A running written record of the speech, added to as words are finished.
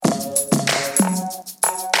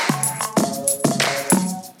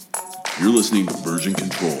You're listening to Version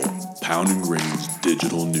Control, Pound and Grain's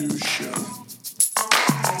digital news show.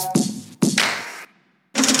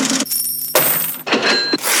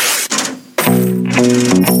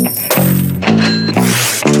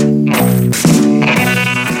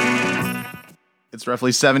 It's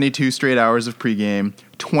roughly 72 straight hours of pregame,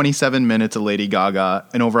 27 minutes of Lady Gaga,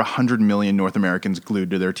 and over 100 million North Americans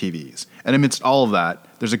glued to their TVs. And amidst all of that,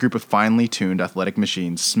 there's a group of finely tuned athletic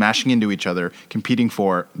machines smashing into each other, competing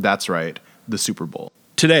for, that's right, the Super Bowl.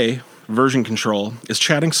 Today, Version Control is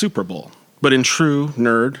chatting Super Bowl, but in true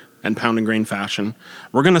nerd and Pound and Grain fashion,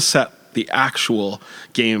 we're going to set the actual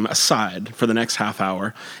game aside for the next half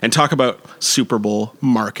hour and talk about Super Bowl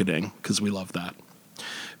marketing, because we love that.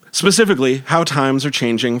 Specifically, how times are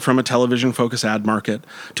changing from a television-focused ad market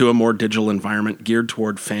to a more digital environment geared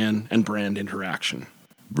toward fan and brand interaction.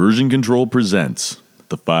 Version Control presents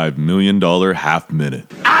the $5 million half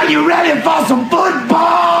minute. Are you ready for some football?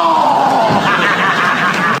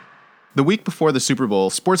 The week before the Super Bowl,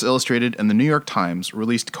 Sports Illustrated and the New York Times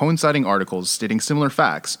released coinciding articles stating similar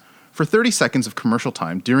facts. For 30 seconds of commercial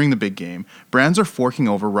time during the big game, brands are forking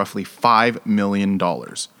over roughly $5 million.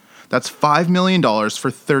 That's $5 million for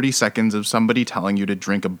 30 seconds of somebody telling you to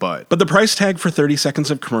drink a Bud. But the price tag for 30 seconds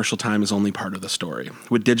of commercial time is only part of the story.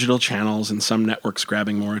 With digital channels and some networks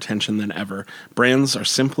grabbing more attention than ever, brands are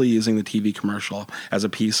simply using the TV commercial as a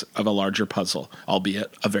piece of a larger puzzle,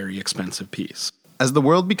 albeit a very expensive piece. As the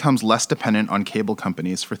world becomes less dependent on cable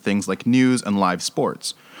companies for things like news and live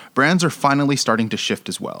sports, brands are finally starting to shift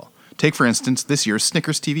as well. Take, for instance, this year's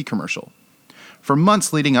Snickers TV commercial. For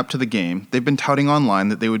months leading up to the game, they've been touting online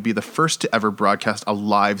that they would be the first to ever broadcast a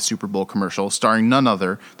live Super Bowl commercial starring none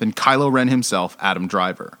other than Kylo Ren himself, Adam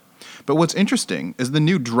Driver. But what's interesting is the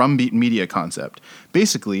new drumbeat media concept.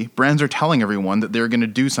 Basically, brands are telling everyone that they're going to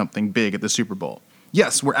do something big at the Super Bowl.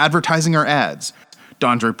 Yes, we're advertising our ads.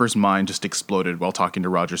 Don Draper's mind just exploded while talking to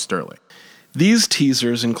Roger Sterling. These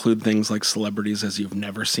teasers include things like celebrities as you've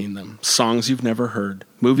never seen them, songs you've never heard,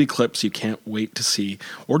 movie clips you can't wait to see,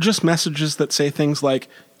 or just messages that say things like,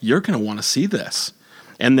 you're going to want to see this.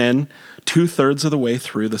 And then, 2/3 of the way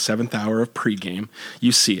through the 7th hour of pregame,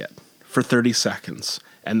 you see it for 30 seconds,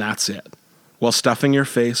 and that's it. While stuffing your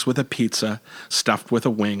face with a pizza, stuffed with a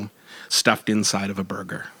wing, stuffed inside of a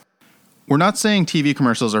burger. We're not saying TV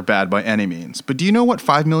commercials are bad by any means, but do you know what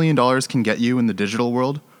 $5 million can get you in the digital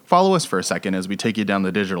world? Follow us for a second as we take you down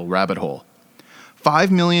the digital rabbit hole.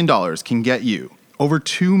 $5 million can get you over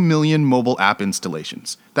 2 million mobile app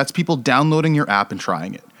installations. That's people downloading your app and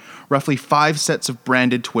trying it. Roughly 5 sets of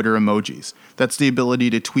branded Twitter emojis. That's the ability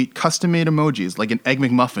to tweet custom-made emojis like an Egg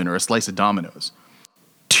McMuffin or a slice of Domino's.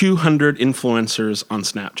 200 influencers on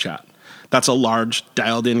Snapchat. That's a large,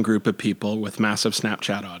 dialed-in group of people with massive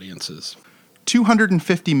Snapchat audiences.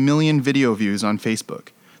 250 million video views on Facebook.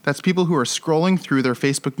 That's people who are scrolling through their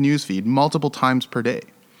Facebook newsfeed multiple times per day.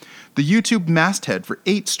 The YouTube masthead for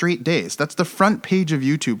 8 straight days. That's the front page of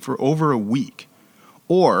YouTube for over a week.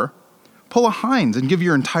 Or pull a Heinz and give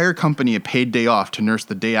your entire company a paid day off to nurse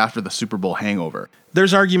the day after the Super Bowl hangover.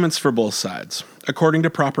 There's arguments for both sides. According to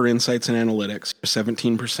Proper Insights and Analytics,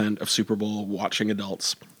 17% of Super Bowl watching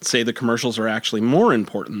adults say the commercials are actually more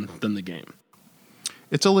important than the game.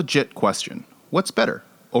 It's a legit question. What's better?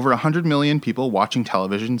 Over 100 million people watching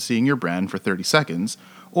television seeing your brand for 30 seconds,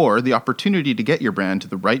 or the opportunity to get your brand to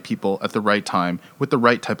the right people at the right time with the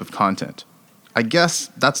right type of content? I guess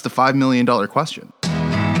that's the $5 million question. Ooh,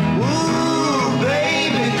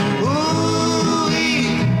 baby,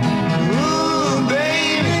 ooh-wee. Ooh,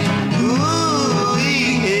 baby,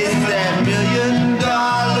 ooh-wee. It's that $1 million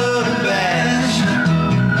bash.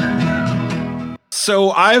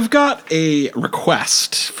 So I've got a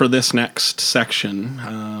request for this next section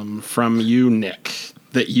from you, Nick,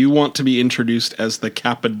 that you want to be introduced as the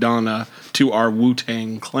Capadonna to our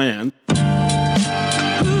Wu-Tang clan.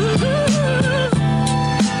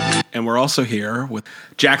 And we're also here with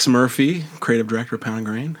Jackson Murphy, creative director of Pound and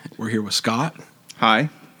Grain. We're here with Scott. Hi.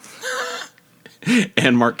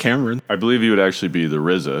 And Mark Cameron. I believe you would actually be the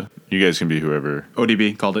RZA. You guys can be whoever.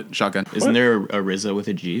 ODB called it shotgun. Isn't there a RZA with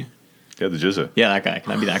a G? Yeah, the Jizza. Yeah, that guy.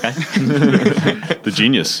 Can I be that guy? The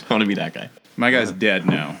genius. I want to be that guy. My guy's dead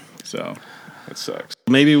now, so That sucks.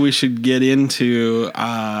 Maybe we should get into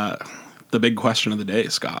the big question of the day,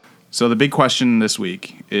 Scott. So the big question this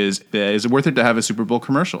week is it worth it to have a Super Bowl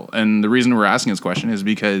commercial? And the reason we're asking this question is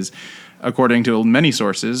because, according to many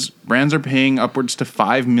sources, brands are paying upwards to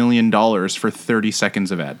 $5 million for 30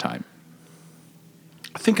 seconds of ad time.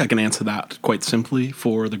 I think I can answer that quite simply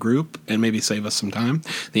for the group and maybe save us some time.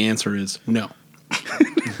 The answer is no.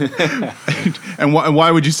 And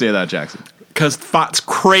why would you say that, Jackson? because that's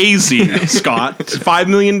crazy, Scott. $5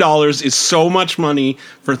 million is so much money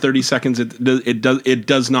for 30 seconds. It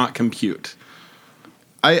does not compute.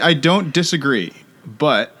 I don't disagree,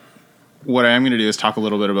 but what I am going to do is talk a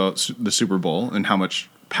little bit about the Super Bowl and how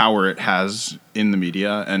much power it has in the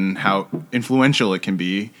media and how influential it can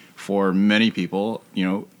be for many people, you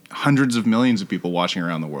know, hundreds of millions of people watching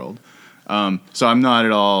around the world. So I'm not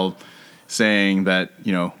at all saying that,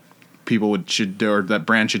 you know, or that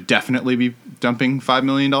brand should definitely be dumping $5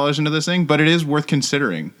 million into this thing, but it is worth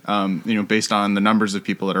considering, you know, based on the numbers of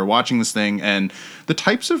people that are watching this thing and the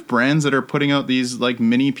types of brands that are putting out these like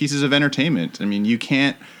mini pieces of entertainment. I mean, you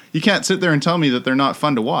can't sit there and tell me that they're not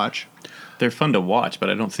fun to watch. They're fun to watch, but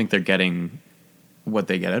I don't think they're getting what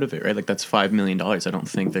they get out of it, right? Like that's $5 million. I don't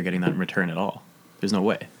think they're getting that in return at all. There's no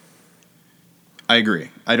way. I agree.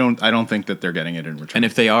 I don't think that they're getting it in return. And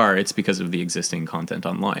if they are, it's because of the existing content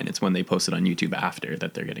online. It's when they post it on YouTube after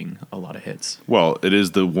that they're getting a lot of hits. Well, it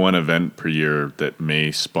is the one event per year that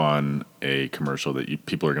may spawn a commercial that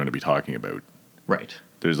people are going to be talking about. Right.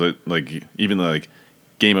 There's like even like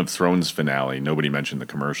Game of Thrones finale. Nobody mentioned the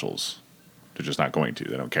commercials. They're just not going to.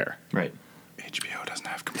 They don't care. Right. HBO doesn't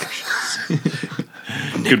have commercials.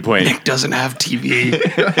 Good point. Nick doesn't have TV.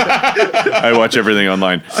 I watch everything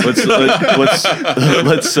online. Let's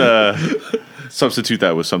substitute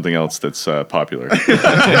that with something else that's popular.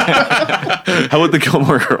 How about the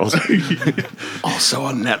Gilmore Girls? Also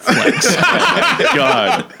on Netflix.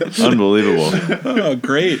 God, unbelievable. Oh,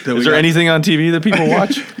 great. Is there anything on TV that people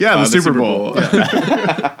watch? Yeah, the Super Bowl.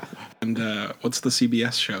 And what's the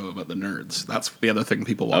CBS show about the nerds? That's the other thing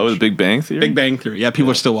people watch. Oh, The Big Bang Theory? Big Bang Theory. Yeah,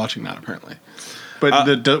 people are still watching that, apparently. But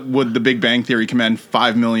would the Big Bang Theory command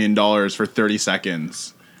 $5 million for 30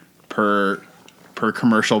 seconds per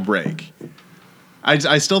commercial break?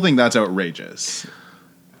 I still think that's outrageous.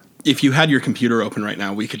 If you had your computer open right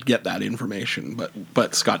now, we could get that information.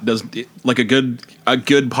 But Scott doesn't, like a good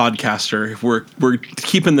podcaster. We're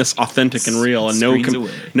keeping this authentic and real, and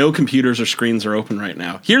no computers or screens are open right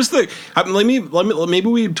now. Here's the maybe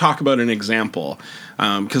we talk about an example,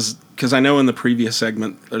 because I know in the previous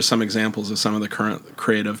segment there's some examples of some of the current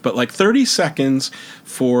creative, but like 30 seconds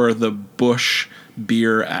for the Busch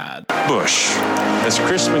beer ad. Busch. As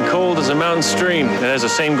crisp and cold as a mountain stream. It has the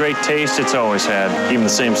same great taste it's always had, even the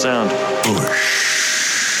same sound. Busch.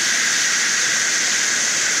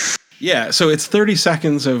 Yeah, so it's 30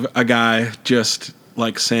 seconds of a guy just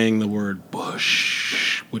like saying the word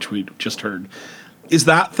Busch, which we just heard. Is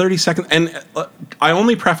that 30 seconds? And I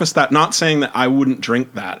only preface that not saying that I wouldn't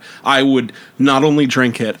drink that. I would not only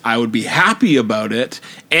drink it, I would be happy about it,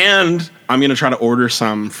 and I'm going to try to order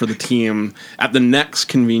some for the team at the next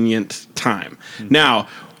convenient time. Mm-hmm. Now,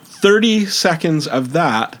 30 seconds of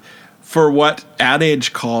that for what Ad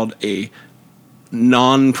Age called a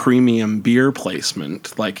non-premium beer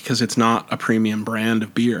placement, like, because it's not a premium brand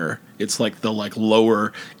of beer. It's like the like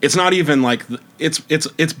lower. It's not even like it's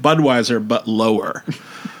Budweiser but lower.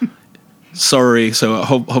 Sorry, so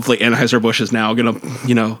hopefully Anheuser-Busch is now going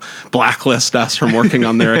to blacklist us from working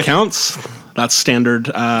on their accounts. That's standard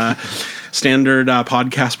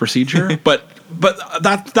podcast procedure. But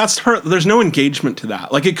that's her. There's no engagement to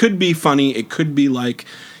that. Like it could be funny. It could be like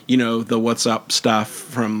the What's Up stuff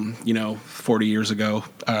from 40 years ago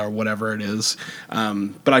or whatever it is.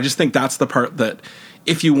 But I just think that's the part that,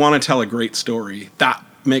 if you want to tell a great story, that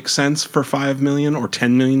makes sense for $5 million or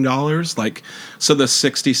 $10 million. Like, so the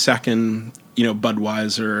 60-second,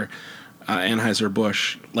 Budweiser,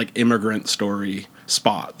 Anheuser-Busch, like immigrant story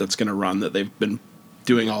spot that's going to run that they've been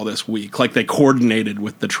doing all this week. Like they coordinated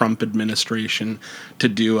with the Trump administration to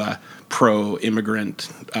do a pro-immigrant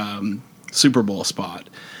Super Bowl spot.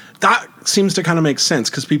 That seems to kind of make sense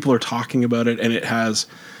because people are talking about it and it has,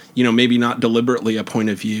 maybe not deliberately a point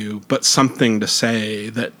of view, but something to say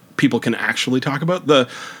that people can actually talk about.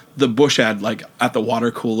 The Busch ad, like at the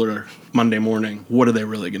water cooler Monday morning, what are they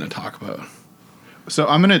really going to talk about? So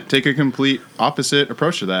I'm going to take a complete opposite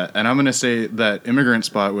approach to that, and I'm going to say that immigrant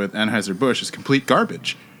spot with Anheuser-Busch is complete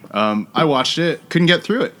garbage. I watched it, couldn't get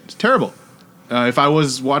through it. It's terrible. If I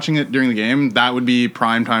was watching it during the game, that would be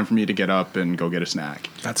prime time for me to get up and go get a snack.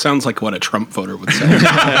 That sounds like what a Trump voter would say.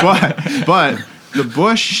 but the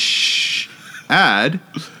Busch ad,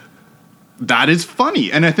 that is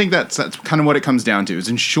funny. And I think that's kind of what it comes down to, is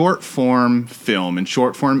in short form film and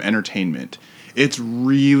short form entertainment, it's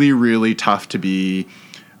really, really tough to be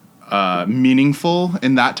meaningful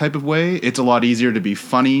in that type of way. It's a lot easier to be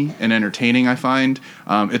funny and entertaining, I find.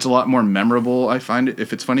 It's a lot more memorable, I find,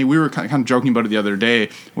 if it's funny. We were kind of joking about it the other day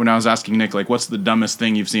when I was asking Nick, like, what's the dumbest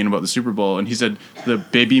thing you've seen about the Super Bowl? And he said the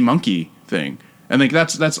baby monkey thing. And like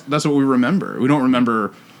that's what we remember. We don't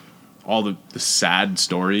remember all the sad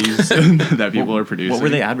stories that people are producing. What were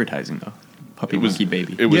they advertising though? Puppy Monkey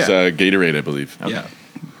Baby. It was Yeah. Gatorade, I believe. Yeah.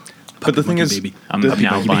 But the thing is, Baby. I'm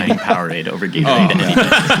now buying Powerade over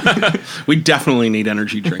Gatorade. We definitely need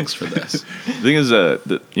energy drinks for this. the thing is,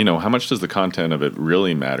 how much does the content of it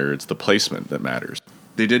really matter? It's the placement that matters.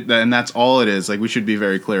 They did that, and that's all it is. Like, we should be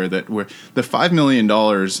very clear that the $5 million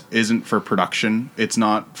isn't for production. It's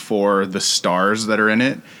not for the stars that are in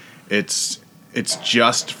it. It's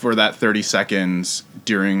just for that 30 seconds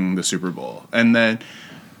during the Super Bowl. And then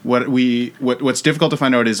what's difficult to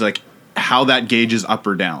find out is like how that gauges up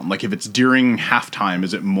or down. Like, if it's during halftime,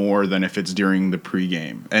 is it more than if it's during the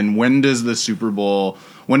pregame? And when does the Super Bowl?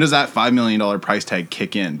 When does that $5 million price tag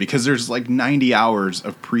kick in? Because there's like 90 hours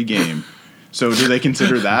of pregame. So do they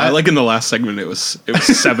consider that? I like in the last segment it was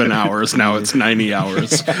 7 hours. Now it's 90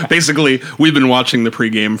 hours. Basically, we've been watching the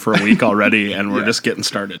pregame for a week already, and we're just getting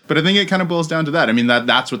started. But I think it kind of boils down to that. I mean,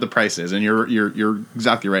 that's what the price is, and you're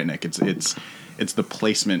exactly right, Nick. It's the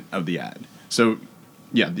placement of the ad. So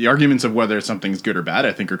yeah, the arguments of whether something's good or bad,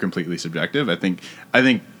 I think, are completely subjective. I think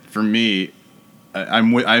for me,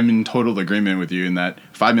 I'm in total agreement with you in that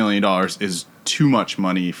 $5 million is too much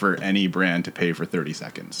money for any brand to pay for 30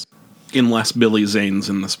 seconds. Unless Billy Zane's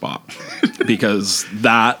in the spot, because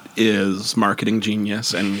that is marketing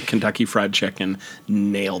genius, and Kentucky Fried Chicken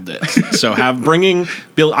nailed it. So bringing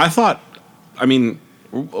Bill, I mean,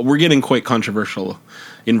 we're getting quite controversial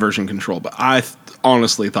in version control, but I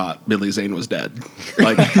honestly thought Billy Zane was dead.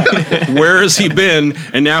 Like, where has he been?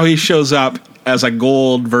 And now he shows up as a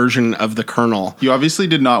gold version of the Colonel. You obviously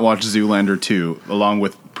did not watch Zoolander 2 along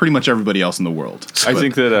with pretty much everybody else in the world. I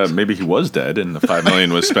think that maybe he was dead, and the $5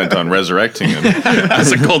 million was spent on resurrecting him.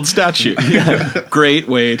 As a gold statue. Great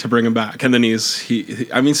way to bring him back. And then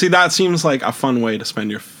that seems like a fun way to spend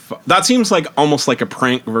your that seems like almost like a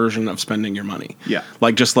prank version of spending your money. Yeah.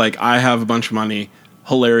 Like, just like, I have a bunch of money,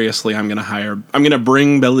 hilariously I'm going to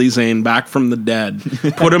bring Billy Zane back from the dead,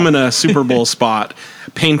 put him in a Super Bowl spot,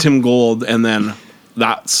 paint him gold, and then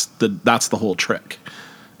that's the whole trick.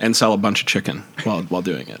 And sell a bunch of chicken while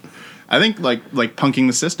doing it. I think like punking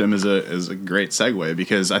the system is a great segue,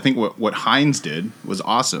 because I think what Heinz did was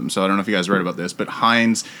awesome. So I don't know if you guys read about this, but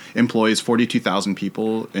Heinz employs 42,000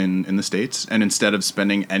 people in the States, and instead of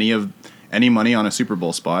spending any money on a Super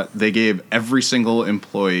Bowl spot, they gave every single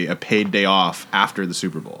employee a paid day off after the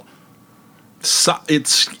Super Bowl. So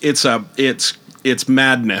it's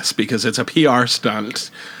madness, because it's a PR stunt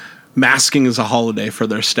masking as a holiday for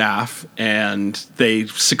their staff, and they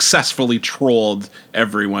successfully trolled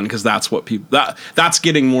everyone, because that's what that's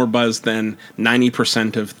getting more buzz than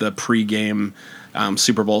 90% of the pregame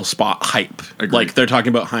Super Bowl spot hype. Agreed. Like, they're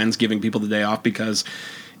talking about Heinz giving people the day off, because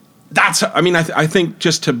I think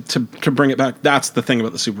just to bring it back, that's the thing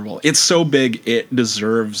about the Super Bowl. It's so big, it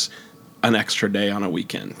deserves an extra day on a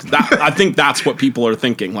weekend. I think that's what people are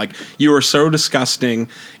thinking. Like, you are so disgusting,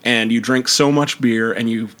 and you drink so much beer, and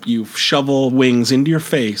you shovel wings into your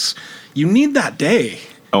face. You need that day.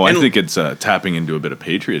 Oh, I think it's tapping into a bit of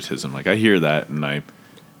patriotism. Like, I hear that, and I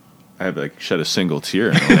have like shed a single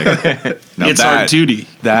tear. And I'm like, now it's our duty.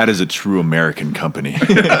 That is a true American company.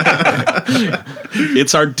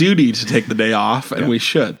 It's our duty to take the day off, and we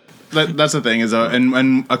should. That's the thing is,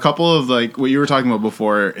 and a couple of like what you were talking about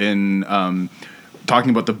before in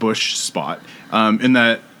talking about the Bush spot, in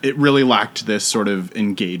that it really lacked this sort of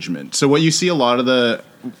engagement. So what you see a lot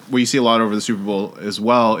over the Super Bowl as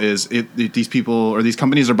well is these people or these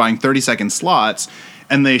companies are buying 30-second slots,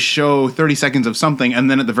 and they show 30 seconds of something, and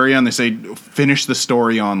then at the very end they say, finish the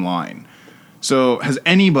story online. So has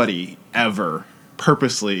anybody ever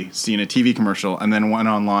purposely seen a TV commercial and then went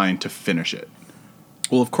online to finish it?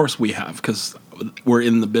 Well, of course we have, because we're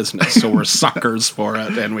in the business, so we're suckers for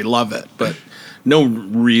it, and we love it. But no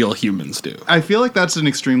real humans do. I feel like that's an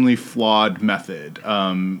extremely flawed method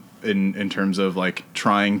in terms of like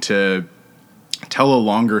trying to tell a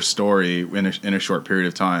longer story in a short period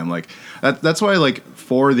of time. Like that's why, like,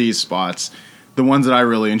 for these spots, the ones that I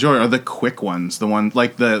really enjoy are the quick ones. The one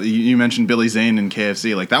like you mentioned Billy Zane and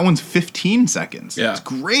KFC. Like, that one's 15 seconds. Yeah. It's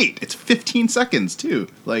great. It's 15 seconds too.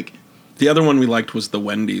 Like. The other one we liked was the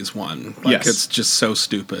Wendy's one. Like, yes. It's just so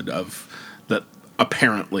stupid that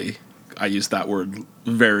apparently, I use that word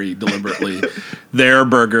very deliberately, their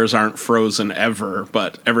burgers aren't frozen ever,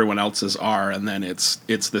 but everyone else's are. And then it's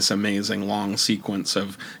this amazing long sequence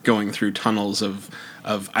of going through tunnels of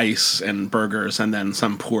ice and burgers, and then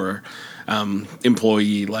some poor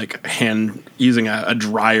employee like using a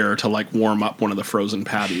dryer to like warm up one of the frozen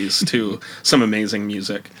patties to some amazing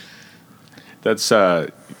music. That's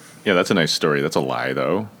that's a nice story. That's a lie,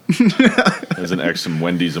 though. As an ex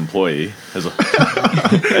Wendy's employee, as a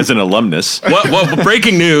as an alumnus. What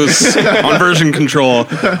breaking news on version control.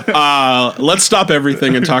 Let's stop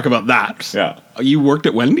everything and talk about that. Yeah. You worked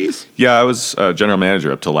at Wendy's? Yeah, I was general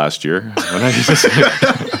manager up till last year. When I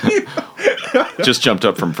just jumped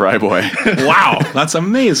up from fry boy. Wow, that's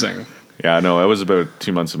amazing. Yeah, no, it was about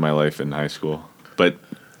 2 months of my life in high school. But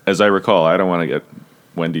as I recall, I don't want to get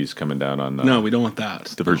Wendy's coming down on No, we don't want that.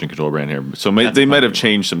 the version control brand here. So That's they might fine. have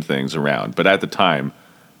changed some things around. But at the time,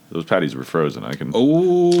 those patties were frozen. I can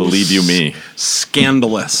Oh, believe you me.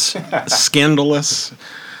 Scandalous. Scandalous.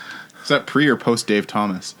 Is that pre or post Dave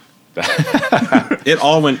Thomas? It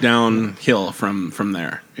all went downhill from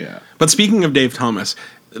there. Yeah. But speaking of Dave Thomas,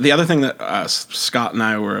 the other thing that Scott and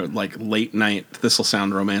I were like late night, this will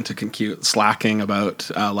sound romantic and cute, slacking about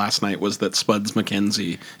last night was that Spuds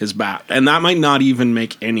McKenzie is back. And that might not even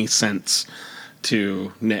make any sense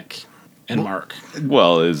to Nick and Mark.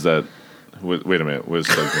 Well, is that... Wait a minute. Was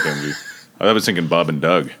Doug McKenzie? I was thinking Bob and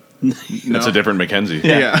Doug. That's a different McKenzie.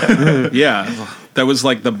 Yeah. Yeah, that was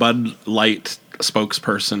like the Bud Light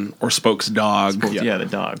spokesperson or spokesdog. Yeah, the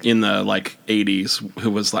dog. In the like 80s, who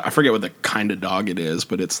was like, I forget what the kind of dog it is,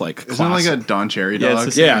 but it's like Isn't it like a classic. Don Cherry Yeah, dog? it's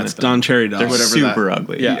the same Yeah, kind it's of thing. Don Cherry dog. They're Whatever super that-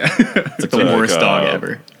 ugly. Yeah. It's like the worst dog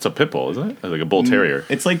ever. It's a pit bull, isn't it? Like a bull terrier.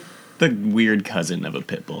 It's like the weird cousin of a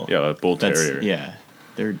pit bull. Yeah, a bull That's, terrier. yeah,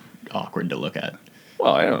 they're awkward to look at.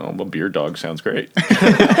 Well, I don't know. A beer dog sounds great.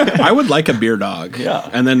 I would like a beer dog. Yeah.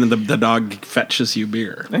 And then the dog fetches you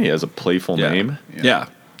beer. He has a playful name. Yeah.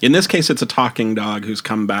 In this case, it's a talking dog who's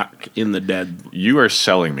come back in the dead. You are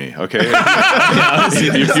selling me, okay?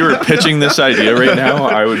 If you were pitching this idea right now,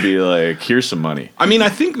 I would be like, here's some money. I mean, I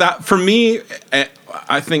think that for me,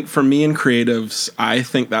 and creatives, I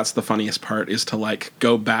think that's the funniest part is to like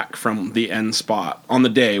go back from the end spot on the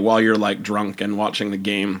day while you're like drunk and watching the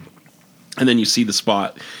game. And then you see the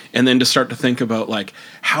spot, and then to start to think about like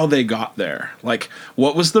how they got there. Like,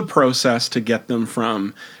 what was the process to get them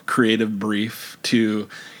from creative brief to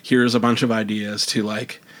here's a bunch of ideas to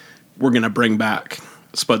like, we're going to bring back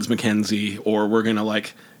Spuds McKenzie, or we're going to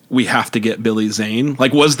like, we have to get Billy Zane.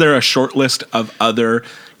 Like, was there a short list of other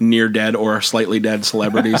near dead or slightly dead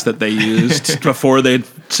celebrities that they used before they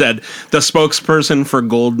said the spokesperson for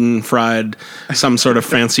Golden Fried, some sort of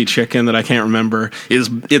fancy chicken that I can't remember,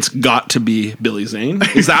 it's got to be Billy Zane?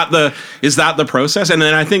 Is that the process? And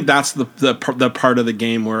then I think that's the part of the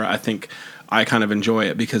game where I think I kind of enjoy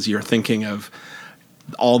it, because you're thinking of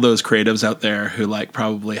all those creatives out there who like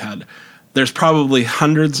there's probably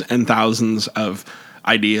hundreds and thousands of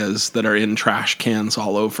ideas that are in trash cans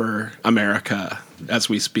all over America as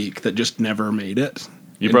we speak that just never made it.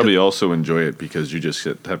 You probably also enjoy it because you just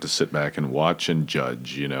have to sit back and watch and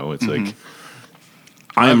judge, you know? It's like...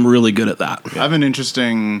 I am really good at that. I have an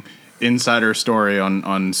interesting insider story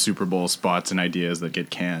on Super Bowl spots and ideas that get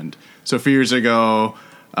canned. So a few years ago,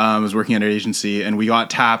 I was working at an agency, and we got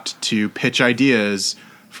tapped to pitch ideas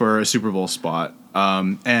for a Super Bowl spot.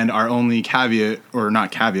 And our only caveat, or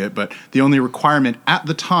not caveat, but the only requirement at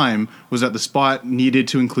the time was that the spot needed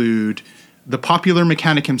to include the popular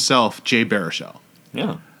mechanic himself, Jay Baruchel.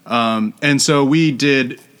 Yeah. And so we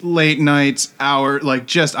did late nights, like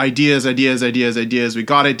just ideas. We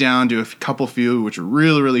got it down to a couple few, which were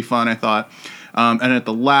really, really fun, I thought. And at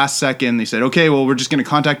the last second, they said, okay, well, we're just going to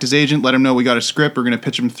contact his agent, let him know we got a script. We're going to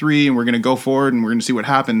pitch him 3, and we're going to go forward, and we're going to see what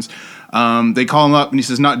happens. They call him up, and he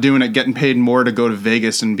says, not doing it, getting paid more to go to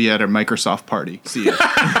Vegas and be at a Microsoft party. See ya.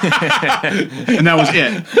 And that was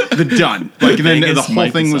it. Done. Like, then the Vegas whole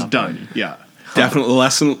thing was Microsoft done. party. Yeah. Definitely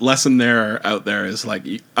lesson there out there is like,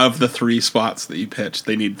 of the 3 spots that you pitched,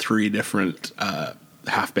 they need 3 different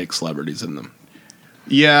half-baked celebrities in them.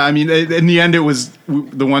 Yeah, I mean, in the end, it was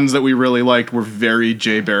the ones that we really liked were very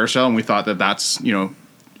Jay Baruchel, and we thought that that's, we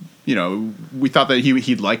thought that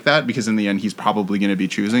he'd like that, because in the end, he's probably going to be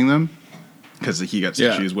choosing them because he gets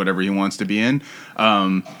to choose whatever he wants to be in.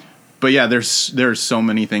 But yeah, there's so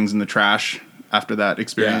many things in the trash after that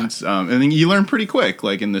experience, and then you learn pretty quick.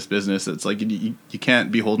 Like in this business, it's like you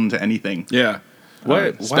can't be beholden to anything. Yeah.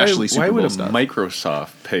 Especially Super why would Bowl a stuff.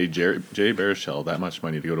 Microsoft pay Jay Baruchel that much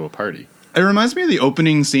money to go to a party? It reminds me of the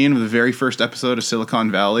opening scene of the very first episode of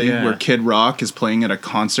Silicon Valley, where Kid Rock is playing at a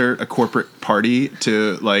concert, a corporate party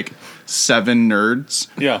to like 7 nerds.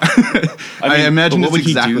 Yeah. I imagine But it's what would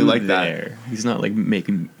he exactly do like there? that. He's not like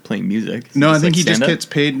playing music. Is No, I just, think like, he just stand-up? gets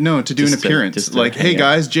paid to do an Just to- appearance. just to Like, hang hey out.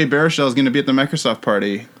 guys, Jay Baruchel is going to be at the Microsoft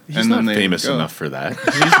party. He's not famous go. enough for that.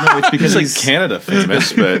 No, it's because He's like Canada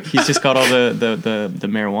famous, but he's just got all the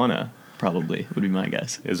marijuana probably would be my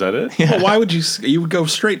guess. Is that it? Well, why would you would go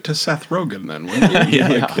straight to Seth Rogen then? Wouldn't you?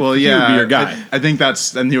 Yeah. Well, He would be your guy. I think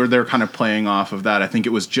that's, and they're kind of playing off of that. I think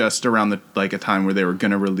it was just around a time where they were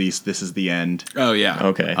going to release This Is the End. Oh yeah.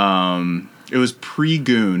 Okay. It was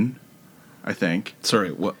pre-Goon, I think.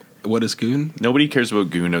 Sorry. What is Goon? Nobody cares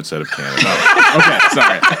about Goon outside of Canada. Okay,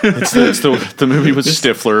 sorry. It's the movie with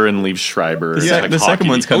Stifler and Liev Schreiber. It's the second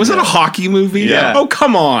one's coming. Was it a hockey movie? Yeah. Oh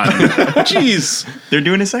come on. Jeez. They're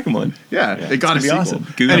doing a second one. Yeah, it got a gonna be sequel. awesome.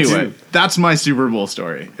 Goon Anyway, 2. that's my Super Bowl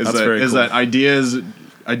story. That's very cool. That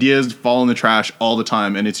ideas fall in the trash all the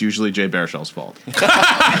time, and it's usually Jay Baruchel's fault.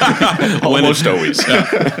 Almost always.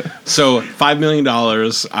 So $5 million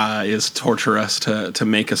is torturous to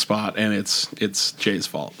make a spot, and it's Jay's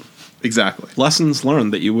fault. Exactly. Lessons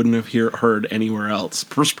learned that you wouldn't have heard anywhere else.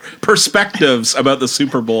 Perspectives about the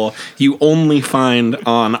Super Bowl you only find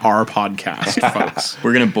on our podcast, folks.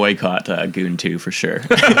 We're gonna boycott Goon 2 for sure.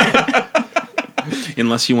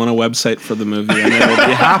 Unless you want a website for the movie, and I will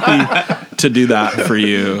be happy to do that for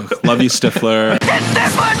you. Love you, Stifler.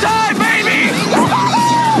 Stifler time, baby!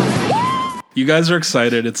 You guys are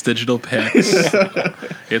excited. It's Digital Picks.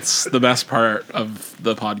 It's the best part of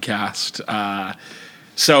the podcast.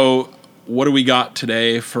 So what do we got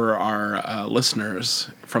today for our listeners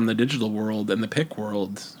from the digital world and the pick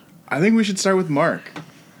world? I think we should start with Mark.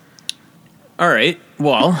 All right.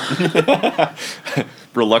 Well,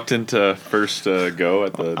 Reluctant to first go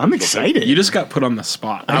at the. I'm excited. You just got put on the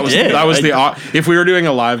spot. I did. That was if we were doing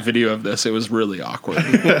a live video of this, it was really awkward.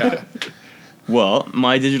 Well,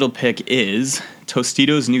 my digital pick is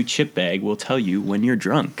Tostitos' new chip bag will tell you when you're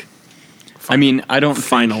drunk. I mean, I don't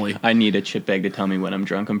Finally. think I need a chip bag to tell me when I'm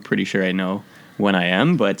drunk. I'm pretty sure I know when I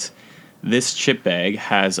am, but this chip bag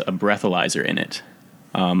has a breathalyzer in it.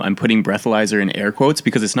 I'm putting breathalyzer in air quotes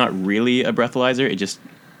because it's not really a breathalyzer. It just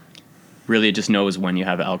knows when you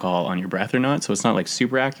have alcohol on your breath or not, so it's not like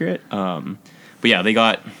super accurate. But yeah, they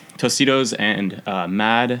got Tostitos and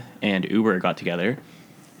Mad and Uber got together,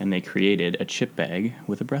 and they created a chip bag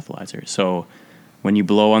with a breathalyzer. So when you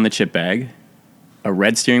blow on the chip bag, a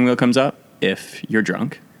red steering wheel comes up if you're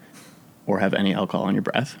drunk or have any alcohol on your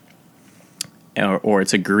breath, or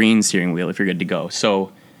it's a green steering wheel if you're good to go.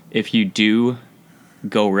 So if you do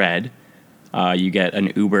go red, you get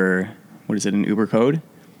an Uber, an Uber code?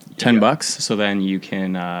 $10. So then you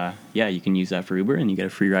can, you can use that for Uber and you get a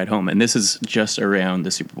free ride home. And this is just around the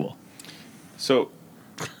Super Bowl. So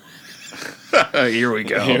Here we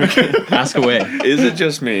go. Ask away. is it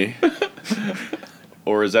just me,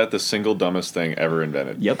 or is that the single dumbest thing ever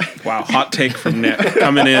invented? Yep. Wow, hot take from Nick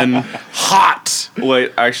coming in hot.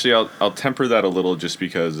 Wait, actually, I'll temper that a little just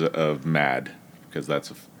because of Mad, because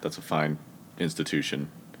that's a fine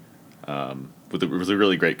institution with a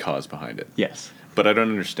really great cause behind it. Yes. But I don't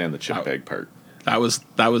understand the chip bag part. That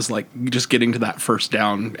was like just getting to that first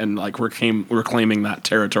down and like we're claiming that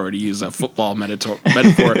territory, to use a football metaphor,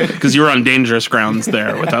 because you were on dangerous grounds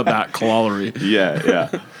there without that corollary. Yeah.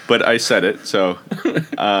 But I said it, so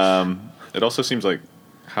it also seems like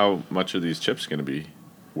how much are these chips going to be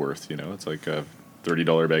worth? You know, it's like a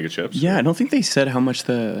 $30 bag of chips. Yeah, I don't think they said how much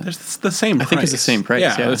It's the same price. I think it's the same price,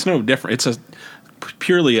 yeah. It's no different. It's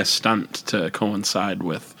purely a stunt to coincide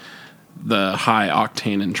with the high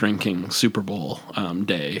octane and drinking Super Bowl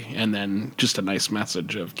day, and then just a nice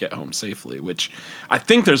message of get home safely, which I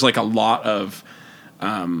think there's like a lot of,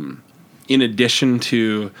 in addition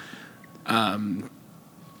to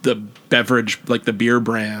the beverage, like the beer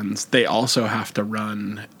brands, they also have to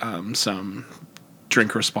run some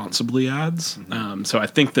drink responsibly ads. So I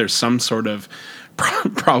think there's some sort of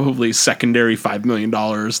probably secondary $5 million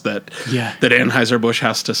that Anheuser-Busch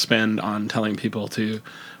has to spend on telling people to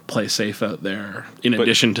play safe out there, in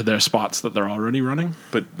addition to their spots that they're already running.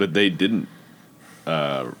 But they didn't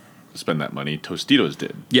spend that money. Tostitos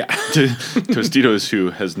did. Yeah. Tostitos, who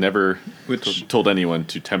has never Which- told anyone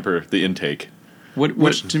to temper the intake.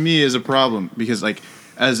 Which to me is a problem because, like,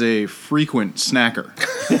 as a frequent snacker,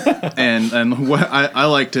 and what I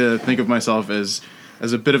like to think of myself as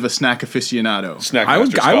a bit of a snack aficionado. Snack I would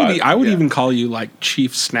Master Scott. I would Yeah. even call you like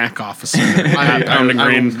chief snack officer at Pound and I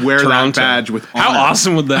Grain, would wear that Toronto. badge with How honor.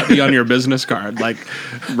 awesome would that be on your business card? Like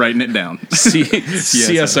Writing it down.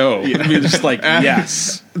 CSO. It'd be just like,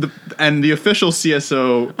 yes. And the official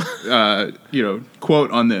CSO,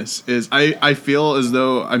 quote on this is, I feel as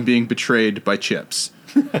though I'm being betrayed by chips.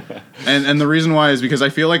 and the reason why is because I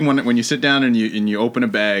feel like when you sit down and you open a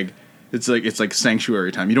bag, it's like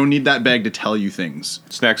sanctuary time. You don't need that bag to tell you things.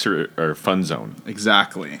 Snacks are fun zone.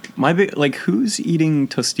 Exactly. Who's eating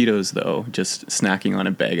Tostitos though? Just snacking on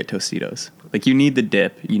a bag of Tostitos. Like, you need the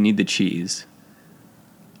dip, you need the cheese.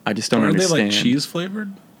 I just don't Are they understand. like cheese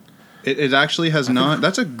flavored? It actually has not.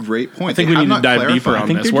 That's a great point. I think They we have need to not dive deeper clarified. on I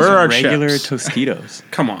think this. they're Where are just our regular chips? Tostitos.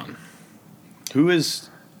 Come on. Who is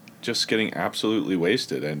just getting absolutely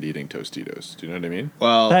wasted and eating Tostitos? Do you know what I mean?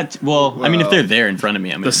 Well, I mean, if they're there in front of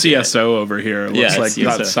me, I'm The gonna do it. CSO over here looks Yeah, like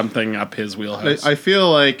CSO. that's something up his wheelhouse. I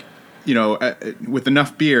feel like, with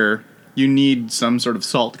enough beer, you need some sort of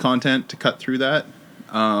salt content to cut through that.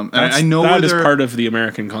 And I know that where is they're, part of the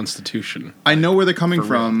American Constitution. I know where they're coming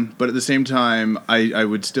from, but at the same time, I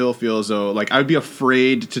would still feel as though, like, I would be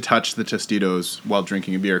afraid to touch the Tostitos while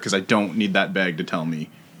drinking a beer because I don't need that bag to tell me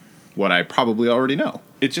what I probably already know.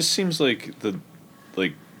 It just seems like an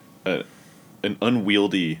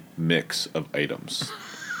unwieldy mix of items.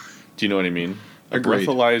 Do you know what I mean? A Agreed.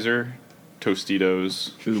 breathalyzer,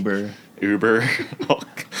 Tostitos, Uber.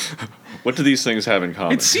 What do these things have in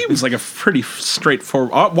common? It seems like a pretty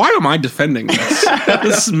straightforward. Why am I defending this?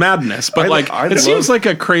 This is madness. But it seems like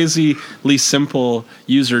a crazily simple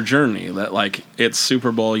user journey. That like it's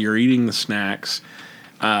Super Bowl, you're eating the snacks,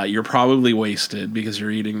 you're probably wasted because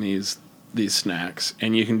you're eating these snacks,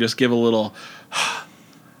 and you can just give a little.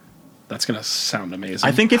 That's gonna sound amazing.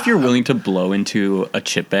 I think if you're willing to blow into a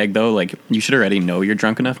chip bag, though, like you should already know you're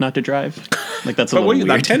drunk enough not to drive. Like that's a But little wait,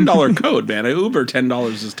 weird. that $10 code, man. At Uber, $10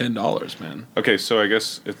 is $10, man. Okay, so I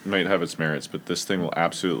guess it might have its merits, but this thing will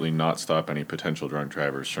absolutely not stop any potential drunk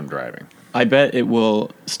drivers from driving. I bet it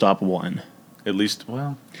will stop one. At least,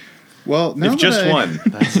 well, Well, now if just that I- one.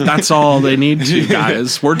 That's all they need to,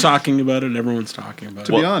 guys. We're talking about it. Everyone's talking about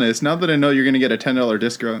To it. be honest, now that I know you're going to get a $10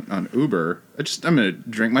 discount on Uber, I'm going to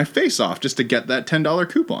drink my face off just to get that $10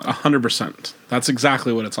 coupon. 100%. That's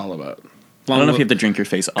exactly what it's all about. I don't know if you have to drink your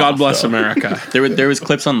face off. God bless though. America. There was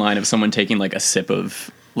clips online of someone taking like a sip of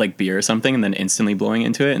like beer or something and then instantly blowing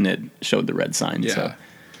into it, and it showed the red sign. Yeah. So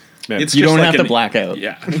Man, It's you just don't like have to an- black out.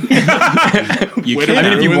 Yeah. You Way can. to I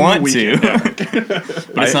mean, if you ruin the want weekend. to,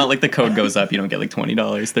 but it's not like the code goes up. You don't get like $20,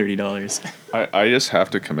 $30. I just have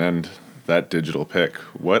to commend that digital pic.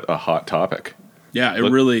 What a hot topic. Yeah, it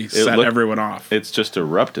Look- really it set looked- everyone off. It's just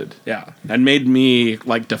erupted. Yeah. And made me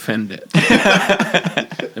like defend it.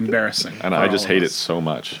 Embarrassing. And for I just all hate of it us. so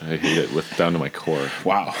much. I hate it down to my core.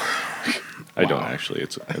 Wow. I don't Wow. actually.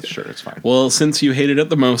 It's sure, it's fine. Well, since you hated it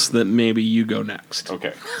the most, then maybe you go next.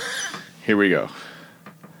 Okay. Here we go.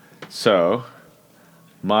 So,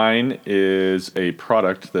 mine is a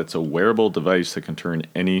product that's a wearable device that can turn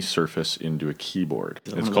any surface into a keyboard.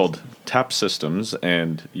 It's called Tap Systems,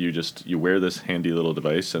 and you wear this handy little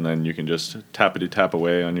device, and then you can just tap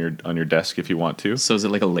away on your desk if you want to. So is it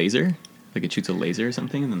like a laser? Like it shoots a laser or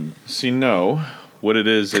something? And then See, no. What it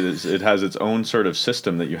is it has its own sort of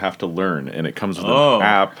system that you have to learn, and it comes with Oh. an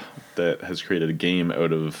app that has created a game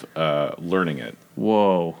out of learning it.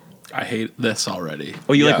 whoa. I hate this already.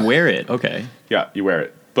 Oh, you Yeah. like wear it? Okay, Yeah, you wear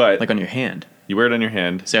it, but like on your hand. you wear it on your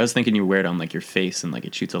hand. See, I was thinking you wear it on like your face and like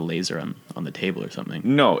it shoots a laser on the table or something.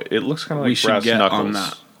 No, it looks kind of We like should brass get knuckles. on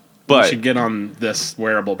that. But We should get on this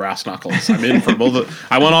wearable brass knuckles. I'm in for both.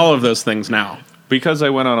 I want all of those things now. because I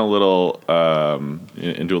went on a little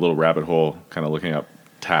into a little rabbit hole, kind of looking up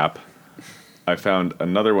tap, I found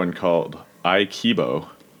another one called iKibo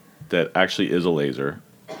that actually is a laser.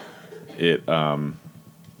 It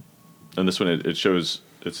and this one it shows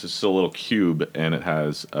it's just a little cube and it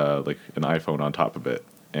has like an iPhone on top of it,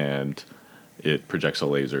 and it projects a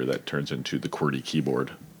laser that turns into the QWERTY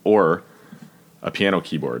keyboard or a piano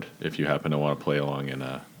keyboard if you happen to want to play along in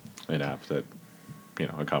an app that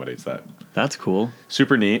accommodates that. That's cool.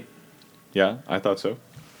 Super neat. Yeah, I thought so.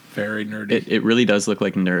 Very nerdy. It really does look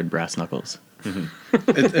like nerd brass knuckles.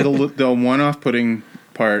 The one off-putting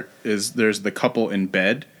part is there's the couple in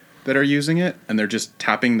bed that are using it, and they're just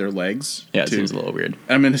tapping their legs. Yeah, it seems a little weird.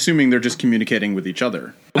 I'm assuming they're just communicating with each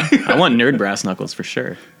other. I want nerd brass knuckles for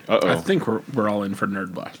sure. I think we're all in for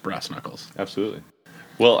nerd brass knuckles. Absolutely.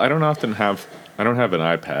 Well, I don't have an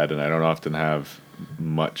iPad, and I don't often have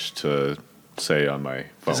much to say on my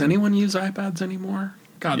phone. Does anyone use iPads anymore?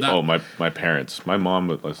 God, that, Oh, my parents. My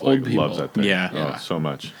mom Old people. loves that thing. Yeah. Yeah. So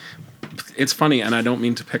much. it's funny, and I don't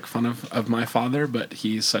mean to pick fun of my father, but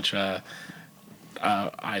he's such a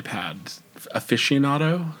iPad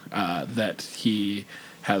aficionado that he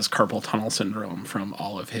has carpal tunnel syndrome from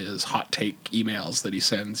all of his hot take emails that he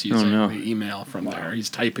sends using no. the email from there.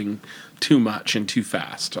 He's typing too much and too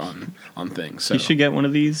fast on things. So You should get one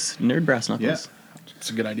of these nerd brass knuckles.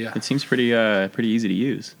 it's a good idea. It seems pretty easy to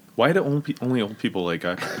use. Why do only old people like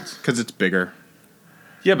iPads? Because it's bigger.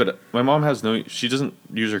 Yeah, but my mom she doesn't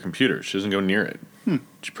use her computer. She doesn't go near it.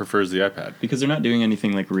 She prefers the iPad. Because they're not doing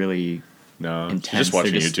anything like really No, she's intense. just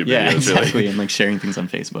watching They're YouTube yeah, videos. exactly, Really. and like sharing things on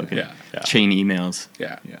Facebook. And Yeah. chain emails.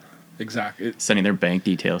 Yeah. Yeah. exactly. Sending their bank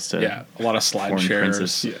details to Yeah, a lot of slide Foreign shares,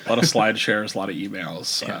 princes. a lot of slide shares, a lot of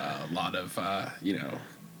emails, a lot of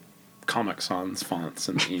Comic Sans fonts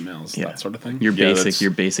and emails, that sort of thing. Your Yeah, basic that's-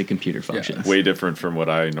 your basic computer functions. Way different from what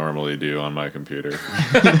I normally do on my computer.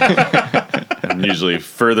 I'm usually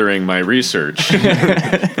furthering my research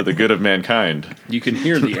for the good of mankind. You can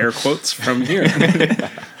hear the air quotes from here.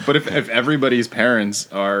 But if everybody's parents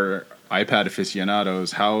are iPad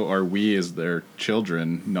aficionados, how are we as their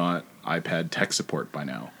children not iPad tech support by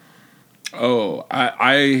now? Oh,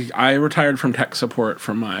 I retired from tech support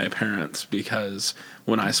from my parents because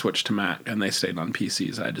when I switched to Mac and they stayed on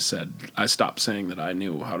PCs, I stopped saying that I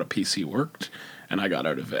knew how a PC worked, and I got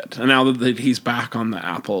out of it. And now that he's back on the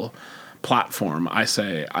Apple platform, I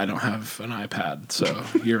say I don't have an iPad, so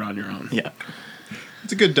you're on your own. Yeah,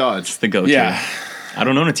 It's a good dodge. the go-to. Yeah. I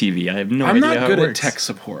don't own a TV. I have no I'm idea not how good it at works. tech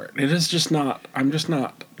support. It is just not. I'm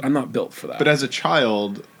not built for that. But as a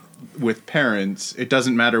child with parents, it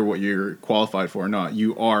doesn't matter what you're qualified for or not.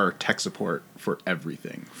 You are tech support for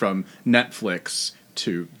everything, from Netflix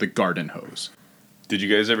to the garden hose. Did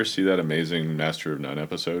you guys ever see that amazing Master of None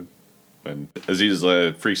episode? When Aziz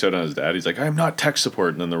freaks out on his dad, he's like, "I'm not tech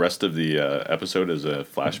support," and then the rest of the episode is a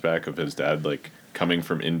flashback of his dad coming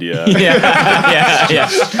from India, yeah.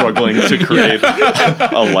 struggling to create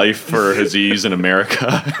a life for Aziz in America.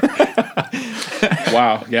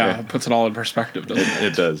 Wow, yeah, it puts it all in perspective, doesn't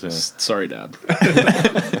it? It does. Yeah. Sorry, Dad.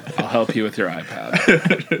 I'll help you with your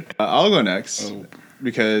iPad. I'll go next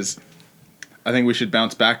because I think we should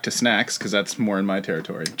bounce back to snacks because that's more in my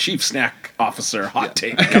territory. Chief Snack Officer, hot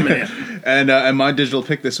take coming in. And my digital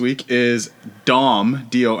pick this week is Dom,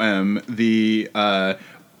 D-O-M, the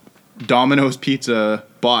Domino's Pizza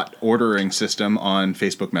bot ordering system on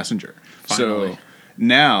Facebook Messenger. Finally. So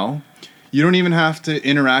now you don't even have to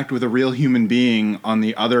interact with a real human being on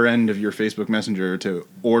the other end of your Facebook Messenger to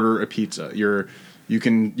order a pizza. You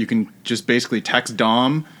can just basically text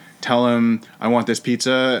Dom, tell him I want this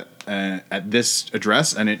pizza at this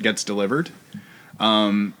address, and it gets delivered.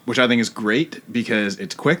 Which I think is great because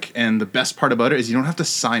it's quick, and the best part about it is you don't have to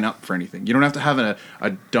sign up for anything. You don't have to have a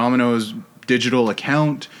Domino's digital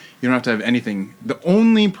account. You don't have to have anything. The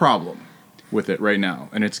only problem with it right now,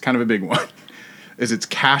 and it's kind of a big one, is it's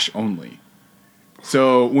cash only.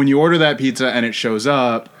 So when you order that pizza and it shows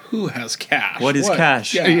up, Who has cash? What is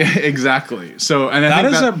cash? Yeah. yeah, exactly. So and I That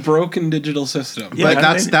think is a broken digital system. Yeah.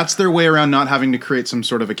 but that's their way around not having to create some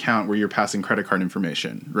sort of account where you're passing credit card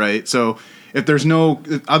information, right? So if there's no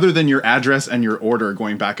other than your address and your order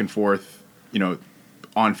going back and forth,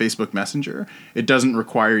 on Facebook Messenger, it doesn't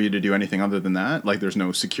require you to do anything other than that. Like there's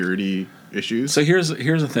no security issues. So here's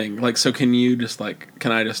the thing. So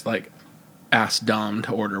can I just ask Dom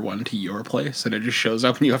to order one to your place and it just shows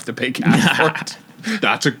up and you have to pay cash for it?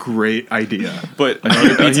 That's a great idea. But a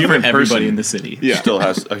Pizza human for everybody in person the city. Yeah.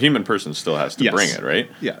 a human person still has to Yes. bring it,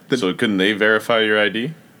 right? Yeah. So couldn't they verify your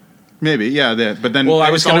ID? Maybe, yeah. But then Well, I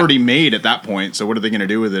it's was gonna- already made at that point. So what are they going to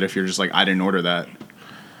do with it if you're just like, I didn't order that?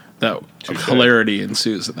 That Touche. hilarity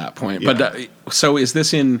ensues at that point. Yeah. But so is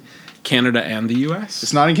this in Canada and the U.S.?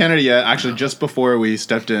 It's not in Canada yet. Actually, just before we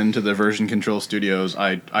stepped into the Version Control Studios,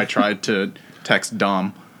 I tried to text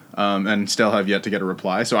Dom and still have yet to get a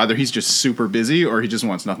reply. So either he's just super busy or he just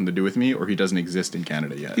wants nothing to do with me or he doesn't exist in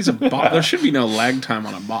Canada yet. He's a bot. There should be no lag time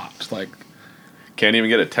on a bot. Can't even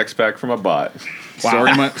get a text back from a bot.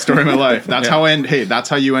 Story of my life. That's Yeah. that's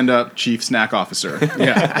how you end up Chief Snack Officer.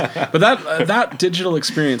 Yeah, but that digital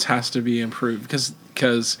experience has to be improved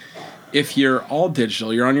because if you're all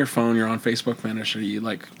digital, you're on your phone, you're on Facebook Messenger,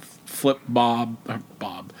 you flip Dom,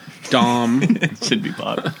 It should be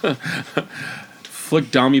Bob. flick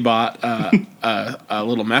Dommy bot a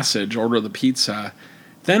little message, order the pizza,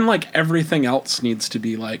 then everything else needs to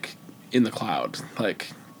be in the cloud,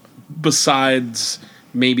 besides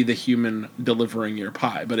maybe the human delivering your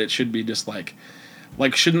pie, but it should be just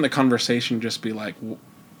shouldn't the conversation just be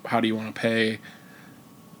how do you want to pay?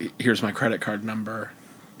 Here's my credit card number.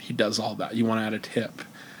 He does all that. You want to add a tip.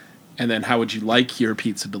 And then how would you like your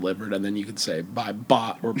pizza delivered? And then you could say by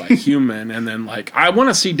bot or by human. And then I want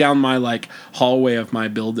to see down my hallway of my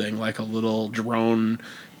building a little drone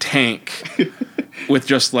tank with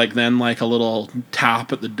just then a little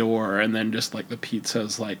tap at the door, and then just the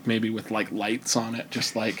pizza's maybe with lights on it,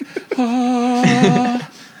 just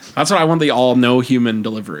ah. That's what I want, the all no human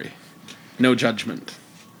delivery, no judgment.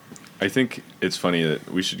 I think it's funny that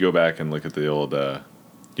we should go back and look at the old.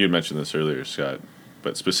 You had mentioned this earlier, Scott,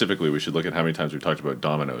 but specifically, we should look at how many times we've talked about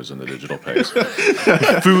Domino's in the digital pegs.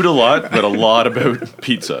 Food a lot, but a lot about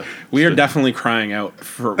pizza. We are definitely crying out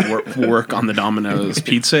for work on the Domino's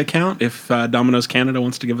pizza account. If Domino's Canada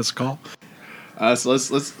wants to give us a call. So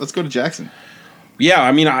let's go to Jackson. Yeah,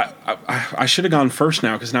 I mean, I should have gone first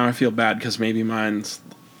now because now I feel bad because maybe mine's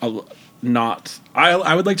not.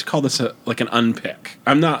 I would like to call this like an unpick.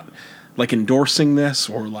 I'm not like endorsing this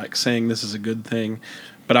or like saying this is a good thing,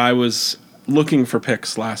 but I was looking for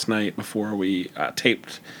picks last night before we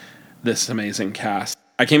taped this amazing cast.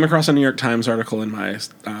 I came across a New York Times article in my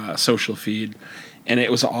social feed, and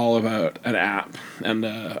it was all about an app and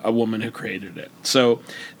a woman who created it. So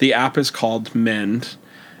the app is called Mend,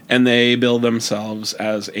 and they bill themselves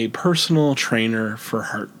as a personal trainer for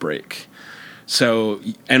heartbreak. So,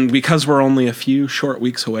 and because we're only a few short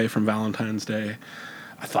weeks away from Valentine's Day,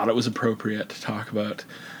 I thought it was appropriate to talk about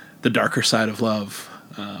the darker side of love,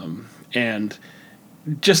 and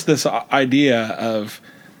just this idea of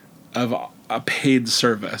a paid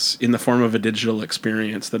service in the form of a digital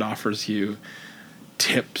experience that offers you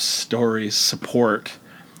tips, stories, support,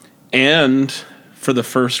 and for the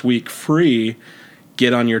first week free,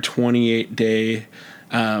 get on your 28-day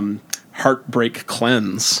heartbreak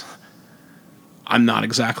cleanse. I'm not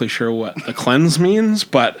exactly sure what the cleanse means,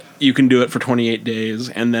 but you can do it for 28 days,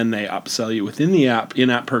 and then they upsell you within the app,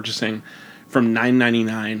 in-app purchasing, from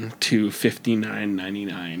 $9.99 to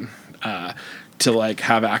 $59.99 to like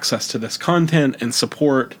have access to this content and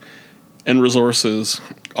support and resources,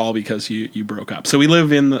 all because you broke up. So we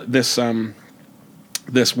live in this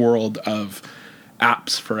world of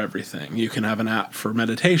apps for everything. You can have an app for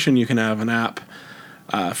meditation. You can have an app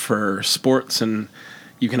for sports, and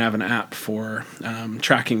you can have an app for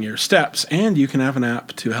tracking your steps, and you can have an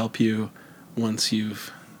app to help you once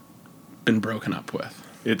you've been broken up with.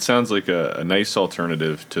 It sounds like a nice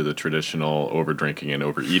alternative to the traditional over-drinking and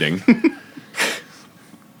overeating.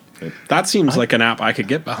 That seems like an app I could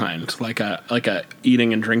get behind, like a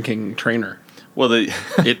eating and drinking trainer. Well,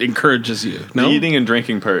 It encourages you. the No, eating and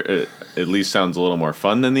drinking part at least sounds a little more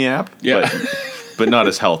fun than the app. Yeah. but not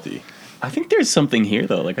as healthy. I think there's something here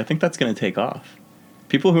though. Like I think that's going to take off.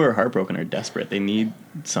 People who are heartbroken are desperate. They need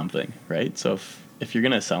something, right? So if you're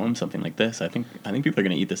going to sell them something like this, I think people are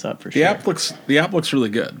going to eat this up for sure. the app looks really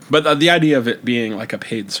good, but the idea of it being like a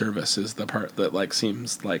paid service is the part that like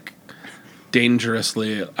seems like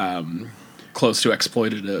dangerously close to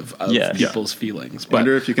exploitative of Yes. people's feelings. But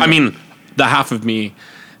Wonder if you can- I mean, the half of me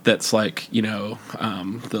that's like, the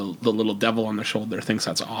little devil on the shoulder thinks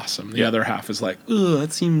that's awesome. The other half is like, ugh,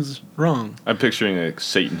 that seems wrong. I'm picturing like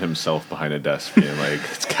Satan himself behind a desk being like,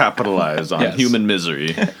 it's capitalized on Yes. human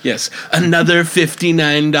misery. Yes, another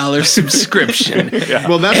 $59 subscription.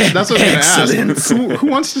 Well, that's what I was going to Excellent. ask. Who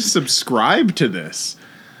wants to subscribe to this?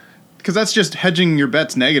 Because that's just hedging your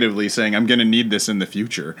bets negatively, saying I'm going to need this in the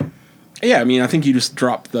future. Yeah, I mean, I think you just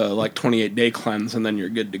drop the like 28-day cleanse and then you're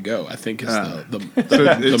good to go. I think is So the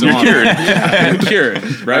it's model. Cured,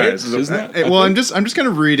 right? All right, so, Isn't that? well, I'm just kind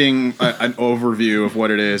of reading an overview of what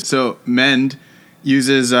it is. So Mend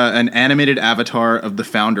uses an animated avatar of the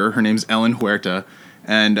founder. Her name's Ellen Huerta,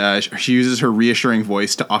 and she uses her reassuring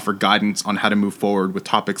voice to offer guidance on how to move forward with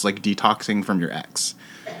topics like detoxing from your ex.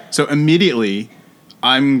 So immediately,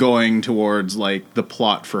 I'm going towards like the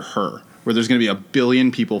plot for Her, where there's going to be 1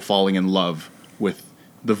 billion people falling in love with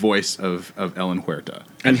the voice of Ellen Huerta.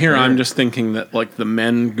 And here I'm just thinking that like the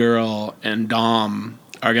men, girl, and Dom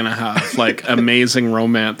are gonna have like amazing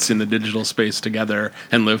romance in the digital space together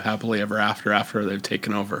and live happily ever after they've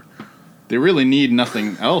taken over. They really need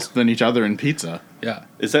nothing else than each other and pizza. Yeah.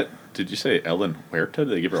 Did you say Ellen Huerta? Did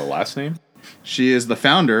they give her a last name? She is the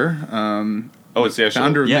founder. Oh, it's the actual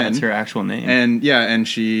Founder of Yeah, Men. it's her actual name. And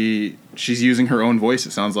she's using her own voice,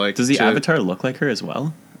 it sounds like. Does the to- avatar look like her as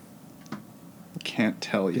well? Can't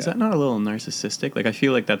tell yet. Is that not a little narcissistic? Like I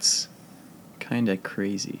feel like that's kind of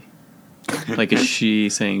crazy. Like is she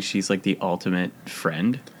saying she's like the ultimate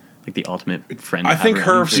friend? Like the ultimate friend. I to have think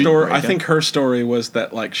her around through the story. I breakup? think her story was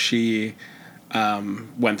that like she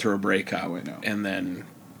went through a breakup and then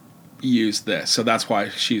used this, so that's why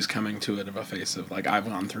she's coming to it of a face of like I've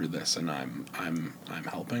gone through this and I'm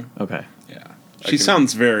helping. Okay. Yeah, she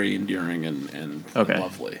sounds very endearing and Okay.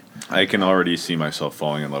 lovely. I can already see myself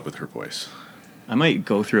falling in love with her voice. I might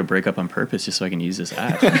go through a breakup on purpose just so I can use this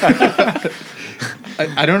app.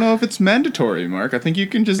 I don't know if it's mandatory, Mark. I think you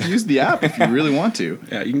can just use the app if you really want to.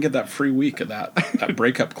 Yeah, you can get that free week of that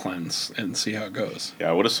breakup cleanse and see how it goes.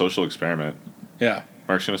 Yeah, what a social experiment. Yeah.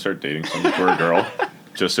 Mark's gonna start dating some poor girl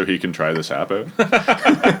just so he can try this app out.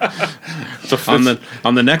 On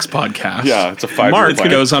the next podcast, Yeah, it's a 5-year Mark plan.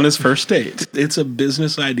 goes on his first date. It's a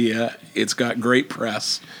business idea. It's got great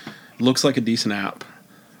press. Looks like a decent app.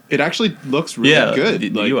 It actually looks really yeah, good. The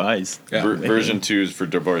Like, UIs. Yeah. Version 2 is for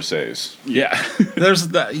divorcees. Yeah, there's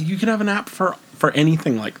that. You can have an app for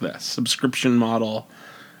anything like this subscription model.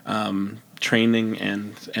 training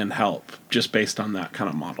and help just based on that kind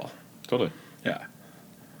of model. Totally. Yeah.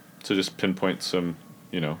 So just pinpoint some,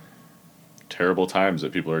 terrible times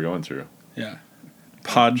that people are going through. Yeah.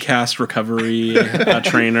 Podcast recovery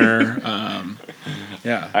trainer. I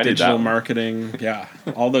did digital that one. marketing. Yeah.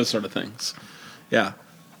 All those sort of things. Yeah.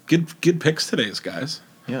 Good picks today, guys.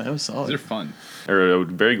 Yeah, that was solid. They're fun. Or I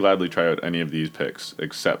would very gladly try out any of these picks,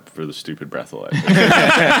 except for the stupid breathalyzer.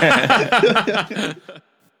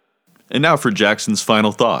 And now for Jackson's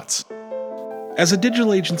final thoughts. As a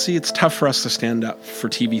digital agency, it's tough for us to stand up for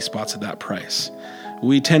TV spots at that price.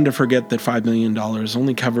 We tend to forget that $5 million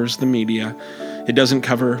only covers the media. It doesn't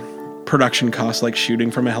cover production costs like shooting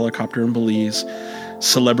from a helicopter in Belize,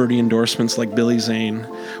 celebrity endorsements like Billy Zane,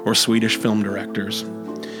 or Swedish film directors.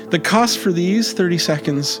 The cost for these 30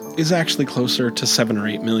 seconds is actually closer to 7 or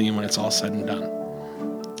 8 million when it's all said and done.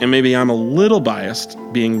 And maybe I'm a little biased,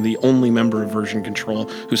 being the only member of Version Control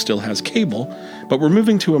who still has cable, but we're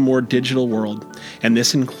moving to a more digital world, and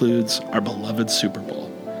this includes our beloved Super Bowl.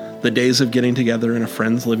 The days of getting together in a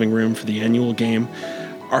friend's living room for the annual game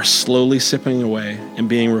are slowly sipping away and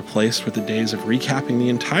being replaced with the days of recapping the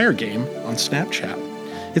entire game on Snapchat.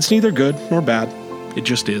 It's neither good nor bad, it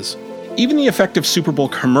just is. Even the effect of Super Bowl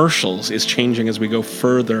commercials is changing as we go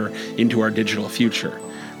further into our digital future.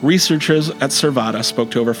 Researchers at Servata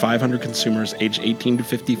spoke to over 500 consumers aged 18 to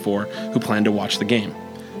 54 who plan to watch the game.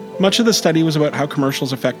 Much of the study was about how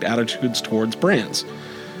commercials affect attitudes towards brands.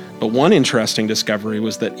 But one interesting discovery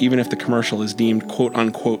was that even if the commercial is deemed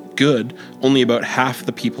quote-unquote good, only about half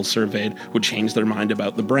the people surveyed would change their mind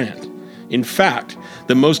about the brand. In fact,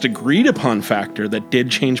 the most agreed upon factor that did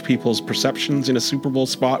change people's perceptions in a Super Bowl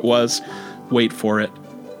spot was, wait for it,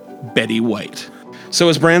 Betty White. So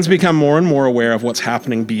as brands become more and more aware of what's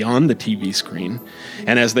happening beyond the TV screen,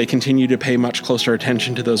 and as they continue to pay much closer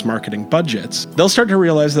attention to those marketing budgets, they'll start to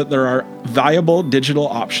realize that there are viable digital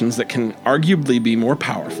options that can arguably be more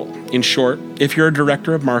powerful. In short, if you're a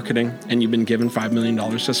director of marketing and you've been given $5 million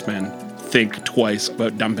to spend, think twice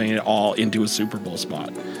about dumping it all into a Super Bowl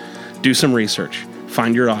spot. Do some research,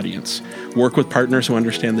 find your audience, work with partners who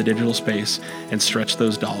understand the digital space, and stretch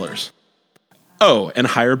those dollars. Oh, and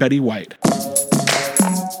hire Betty White.